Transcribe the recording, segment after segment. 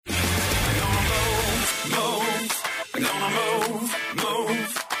I'm gonna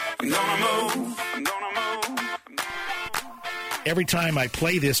move. I'm gonna move. Every time I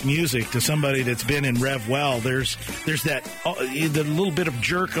play this music to somebody that's been in Rev Well, there's that the little bit of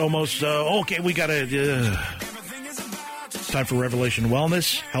jerk almost. Okay, we got to. It's time for Revelation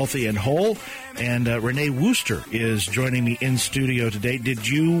Wellness, Healthy and Whole, and Renee Wooster is joining me in studio today. Did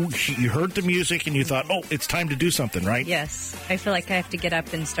you heard the music and you thought, oh, it's time to do something, right? Yes, I feel like I have to get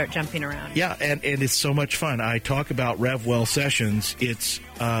up and start jumping around. Yeah, and it's so much fun. I talk about Rev Well sessions. It's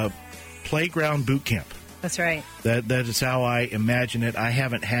playground boot camp. That's right. That is how I imagine it. I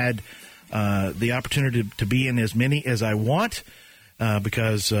haven't had the opportunity to be in as many as I want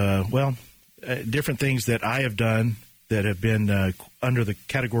because, different things that I have done that have been under the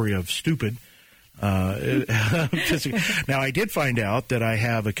category of stupid. Now, I did find out that I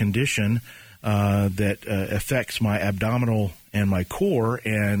have a condition that affects my abdominal and my core,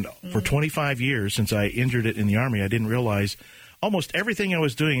 and for 25 years, since I injured it in the Army, I didn't realize almost everything I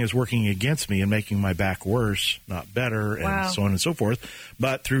was doing is working against me and making my back worse, not better, and so on and so forth.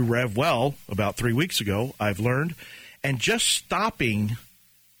 But through Rev Well, about 3 weeks ago, I've learned, and just stopping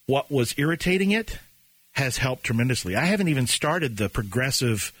what was irritating it has helped tremendously. I haven't even started the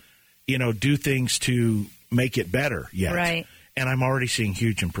progressive, do things to make it better yet. Right. And I'm already seeing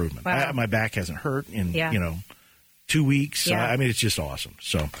huge improvement. Wow. My back hasn't hurt in, 2 weeks. Yeah. It's just awesome.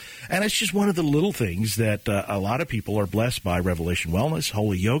 So, and it's just one of the little things that a lot of people are blessed by Revelation Wellness,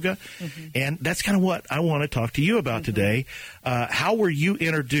 Holy Yoga. Mm-hmm. And that's kind of what I want to talk to you about today. How were you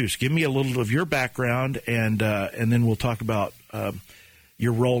introduced? Give me a little of your background, and then we'll talk about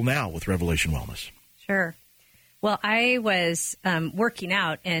your role now with Revelation Wellness. Sure. Well, I was working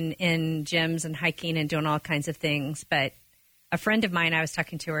out in gyms and hiking and doing all kinds of things, but a friend of mine, I was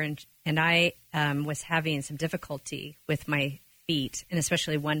talking to her, and I was having some difficulty with my feet, and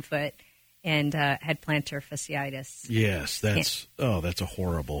especially one foot, and had plantar fasciitis. Yes, that's a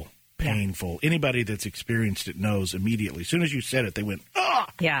horrible, painful. Yeah. Anybody that's experienced it knows immediately. As soon as you said it, they went, ah!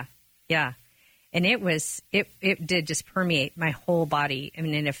 Yeah. And it did just permeate my whole body. I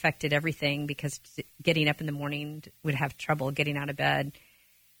mean, it affected everything because getting up in the morning would have trouble getting out of bed.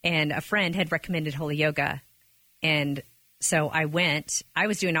 And a friend had recommended Holy Yoga, and so I went. I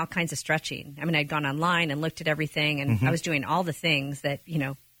was doing all kinds of stretching. I mean, I'd gone online and looked at everything, and I was doing all the things that,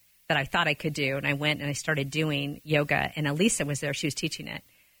 that I thought I could do. And I went and I started doing yoga, and Elisa was there. She was teaching it.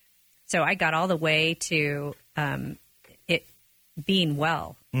 So I got all the way to it being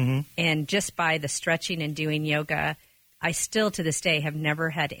well. Mm-hmm. And just by the stretching and doing yoga, I still to this day have never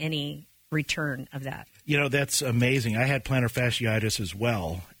had any return of that. That's amazing. I had plantar fasciitis as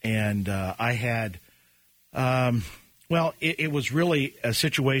well, and I had it was really a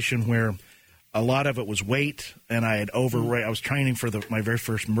situation where a lot of it was weight, and I had overweight. I was training for my very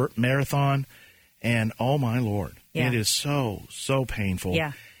first marathon, and oh my Lord, it is so painful.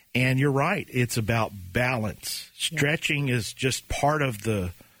 Yeah. And you're right; it's about balance. Stretching is just part of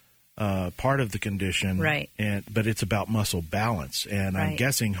the condition, right? But it's about muscle balance, and I'm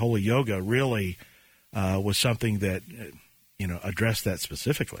guessing Holy Yoga really was something that addressed that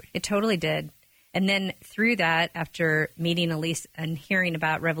specifically. It totally did. And then through that, after meeting Elise and hearing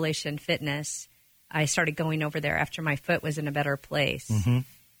about Revelation Fitness, I started going over there after my foot was in a better place. Mm-hmm.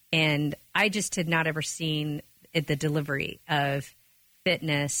 And I just had not ever seen the delivery of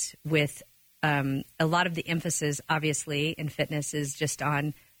fitness with a lot of the emphasis, obviously, in fitness is just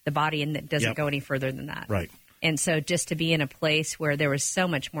on the body, and it doesn't go any further than that. Right. And so just to be in a place where there was so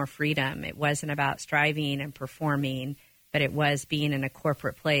much more freedom, it wasn't about striving and performing, but it was being in a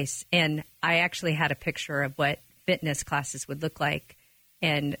corporate place. And I actually had a picture of what fitness classes would look like.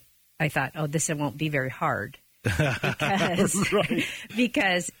 And I thought, this won't be very hard. Because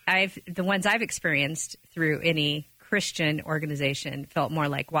the ones I've experienced through any Christian organization felt more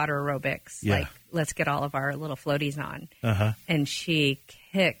like water aerobics. Yeah. Like, let's get all of our little floaties on. Uh-huh. And she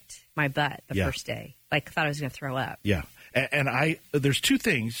kicked my butt the first day. Like, I thought I was going to throw up. Yeah. And there's two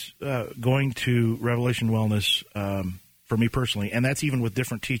things going to Revelation Wellness for me personally, and that's even with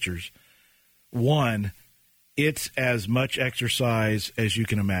different teachers. One, it's as much exercise as you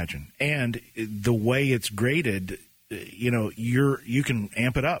can imagine. And the way it's graded, you can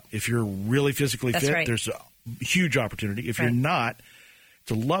amp it up. If you're really phically fit, right. There's a huge opportunity. If you're not,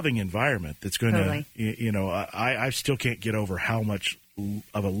 it's a loving environment that's going to, I still can't get over how much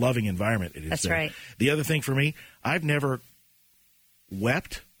of a loving environment it is. That's there. right. The other thing for me, I've never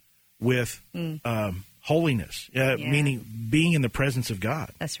wept with holiness, meaning being in the presence of God.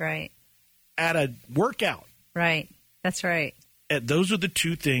 That's right. At a workout. Right. That's right. Those are the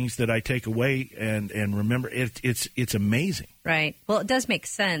two things that I take away and remember. It's amazing. Right. Well, it does make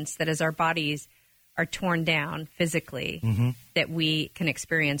sense that as our bodies are torn down physically, that we can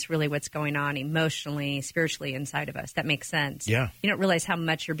experience really what's going on emotionally, spiritually inside of us. That makes sense. Yeah. You don't realize how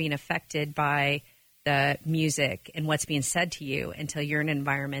much you're being affected by the music and what's being said to you until you're in an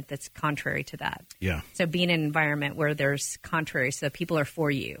environment that's contrary to that. Yeah. So being in an environment where there's contrary, so people are for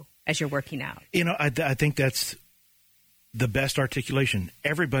you as you're working out. I think that's the best articulation.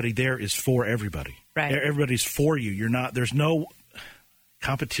 Everybody there is for everybody. Right. Everybody's for you. There's no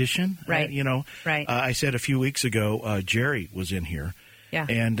competition. Right. Right. I said a few weeks ago, Jerry was in here. Yeah.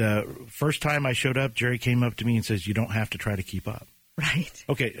 And first time I showed up, Jerry came up to me and says, "You don't have to try to keep up." Right.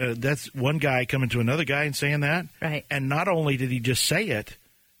 Okay, that's one guy coming to another guy and saying that. Right. And not only did he just say it,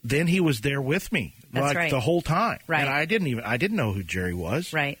 then he was there with me That's right. the whole time. Right. And I didn't know who Jerry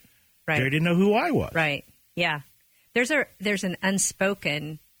was. Right. Right. Jerry didn't know who I was. Right. Yeah. There's an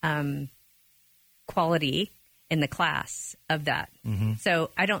unspoken quality in the class of that. Mm-hmm. So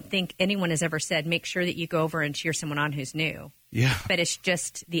I don't think anyone has ever said, make sure that you go over and cheer someone on who's new. Yeah. But it's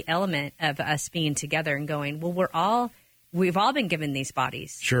just the element of us being together and going, well, we've all been given these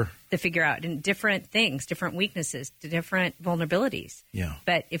bodies. Sure. To figure out in different things, different weaknesses, different vulnerabilities. Yeah.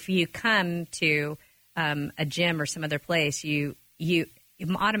 But if you come to a gym or some other place, you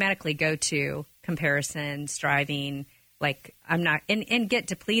automatically go to comparison, striving, like I'm not, and get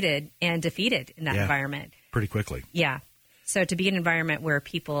depleted and defeated in that environment. Pretty quickly. Yeah. So to be in an environment where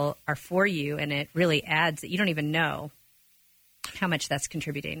people are for you, and it really adds that you don't even know how much that's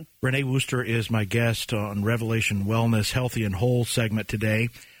contributing. Renee Wooster is my guest on Revelation Wellness Healthy and Whole segment today.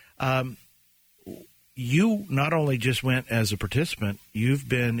 You not only just went as a participant, you've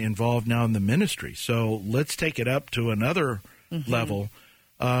been involved now in the ministry. So let's take it up to another level.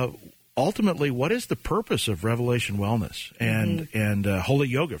 Ultimately, what is the purpose of Revelation Wellness and Holy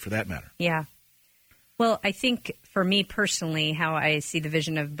Yoga, for that matter? Yeah. Well, I think for me personally, how I see the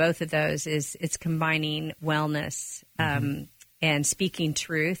vision of both of those is it's combining wellness and speaking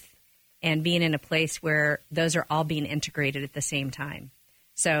truth and being in a place where those are all being integrated at the same time.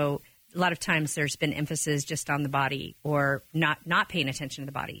 So a lot of times there's been emphasis just on the body or not paying attention to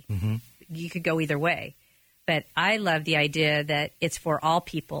the body. You could go either way. But I love the idea that it's for all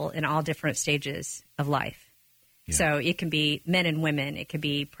people in all different stages of life. Yeah. So it can be men and women. It could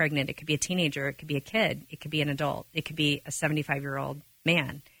be pregnant. It could be a teenager. It could be a kid. It could be an adult. It could be a 75-year-old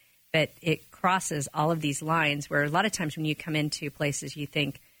man. But it crosses all of these lines where a lot of times when you come into places, you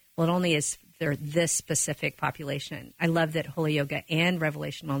think, well, it only is for this specific population. I love that Holy Yoga and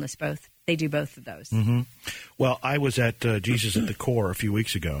Revelation Wellness they do both of those. Well, I was at Jesus at the Core a few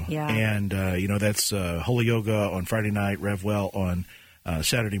weeks ago. Yeah. And, that's Holy Yoga on Friday night, Rev Well on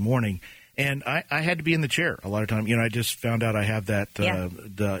Saturday morning. And I had to be in the chair a lot of time. I just found out I have that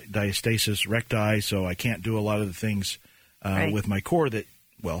the diastasis recti, so I can't do a lot of the things with my core that,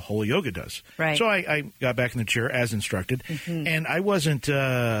 Holy Yoga does. Right. So I got back in the chair as instructed, and I wasn't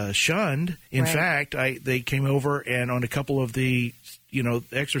shunned. In fact, they came over, and on a couple of the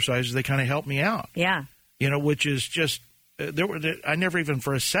exercises, they kind of helped me out. Yeah. Which is just I never even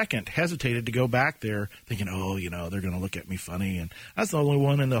for a second hesitated to go back there thinking, they're going to look at me funny. And I was the only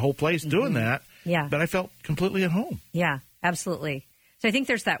one in the whole place doing that. Yeah. But I felt completely at home. Yeah, absolutely. So I think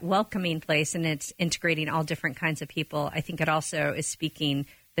there's that welcoming place, and it's integrating all different kinds of people. I think it also is speaking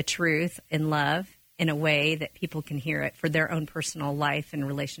the truth in love in a way that people can hear it for their own personal life and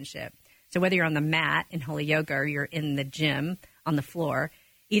relationship. So whether you're on the mat in Holy Yoga or you're in the gym on the floor,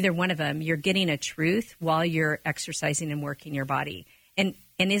 either one of them, you're getting a truth while you're exercising and working your body. And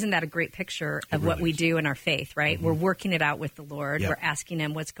isn't that a great picture of what we do in our faith, right? We're working it out with the Lord. Yep. We're asking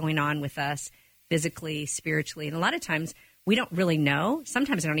Him what's going on with us physically, spiritually. And a lot of times we don't really know.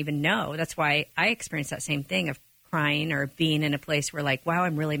 Sometimes I don't even know. That's why I experience that same thing of crying or being in a place where like, wow,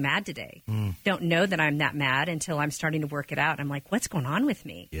 I'm really mad today. Don't know that I'm that mad until I'm starting to work it out. I'm like, what's going on with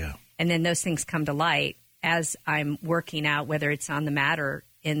me? Yeah. And then those things come to light as I'm working out, whether it's on the mat or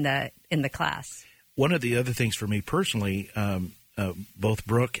in the class. One of the other things for me personally, both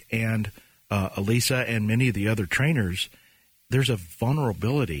Brooke and Elisa and many of the other trainers, there's a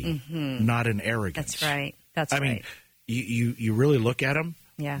vulnerability, not an arrogance. That's right. That's right. I mean, you really look at them.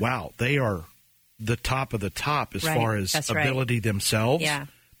 Yeah. Wow, they are the top of the top as far as ability themselves. Yeah.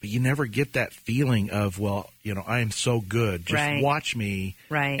 But you never get that feeling of, I am so good. Just watch me,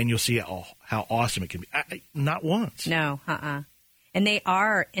 and you'll see how awesome it can be. Not once. No, And they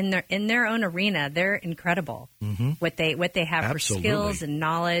are in their own arena. They're incredible. What they have for skills and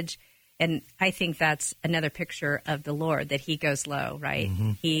knowledge, and I think that's another picture of the Lord, that He goes low, right?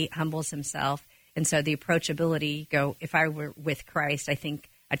 He humbles Himself, and so the approachability. If I were with Christ, I think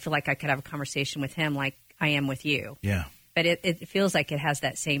I'd feel like I could have a conversation with Him like I am with you. Yeah. But it feels like it has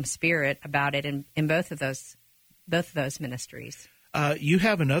that same spirit about it in both of those ministries. You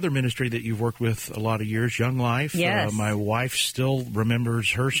have another ministry that you've worked with a lot of years, Young Life. Yes. My wife still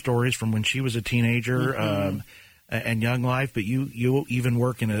remembers her stories from when she was a teenager and Young Life, but you even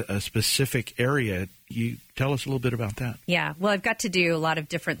work in a specific area. You tell us a little bit about that. Yeah, well, I've got to do a lot of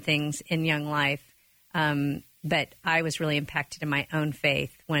different things in Young Life, but I was really impacted in my own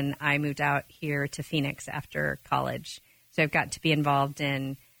faith when I moved out here to Phoenix after college. So I've got to be involved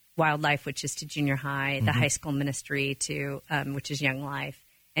in Wildlife, which is to junior high, the high school ministry to which is Young Life,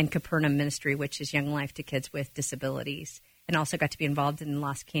 and Capernaum ministry, which is Young Life to kids with disabilities, and also got to be involved in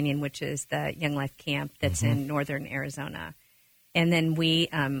Lost Canyon, which is the Young Life camp that's in northern Arizona. And then we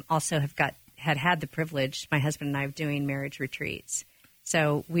also had the privilege, my husband and I, of doing marriage retreats.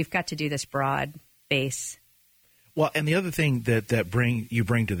 So we've got to do this broad base. Well, and the other thing that you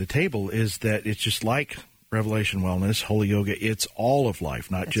bring to the table is that it's just like Revelation Wellness, Holy Yoga, it's all of life,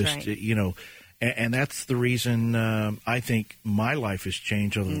 not That's just, right. And that's the reason I think my life has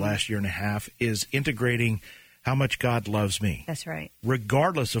changed over the last year and a half, is integrating how much God loves me. That's right.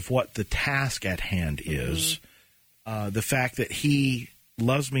 Regardless of what the task at hand is, the fact that He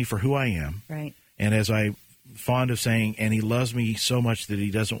loves me for who I am. Right. And as I'm fond of saying, and He loves me so much that He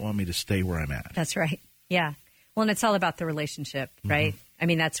doesn't want me to stay where I'm at. That's right. Yeah. Well, and it's all about the relationship, right? I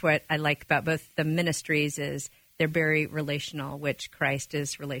mean, that's what I like about both the ministries is they're very relational, which Christ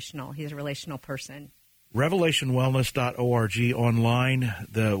is relational. He's a relational person. RevelationWellness.org online,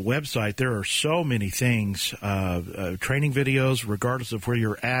 the website, there are so many things, training videos, regardless of where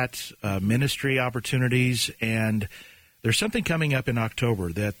you're at, ministry opportunities, and there's something coming up in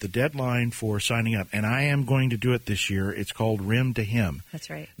October that the deadline for signing up, and I am going to do it this year, it's called Rim to Him. That's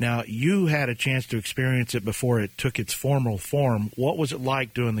right. Now, you had a chance to experience it before it took its formal form. What was it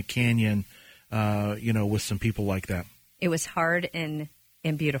like doing the canyon, with some people like that? It was hard and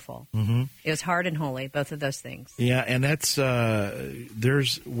beautiful. Mm-hmm. It was hard and holy, both of those things. Yeah, and that's,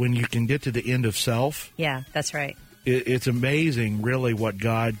 when you can get to the end of self. Yeah, that's right. It's amazing, really, what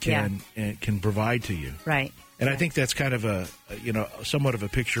God can provide to you. Right. And I think that's kind of somewhat of a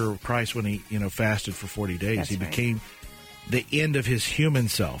picture of Christ when He, fasted for 40 days. That's He right. became the end of His human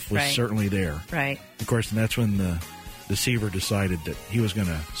self was certainly there. Right. Of course, and that's when the deceiver decided that he was going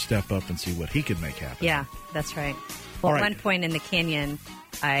to step up and see what he could make happen. Yeah, that's right. Well, at one point in the canyon,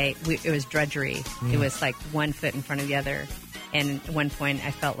 it was drudgery. It was like 1 foot in front of the other. And at one point,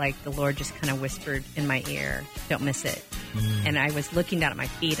 I felt like the Lord just kind of whispered in my ear, "Don't miss it." And I was looking down at my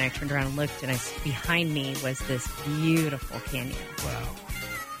feet, and I turned around and looked, and behind me was this beautiful canyon. Wow.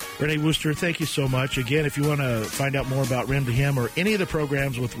 Renee Wooster, thank you so much. Again, if you want to find out more about Rim to Him or any of the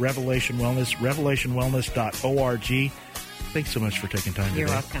programs with Revelation Wellness, RevelationWellness.org. Thanks so much for taking time today. You're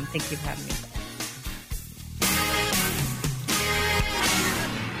welcome. Thank you for having me.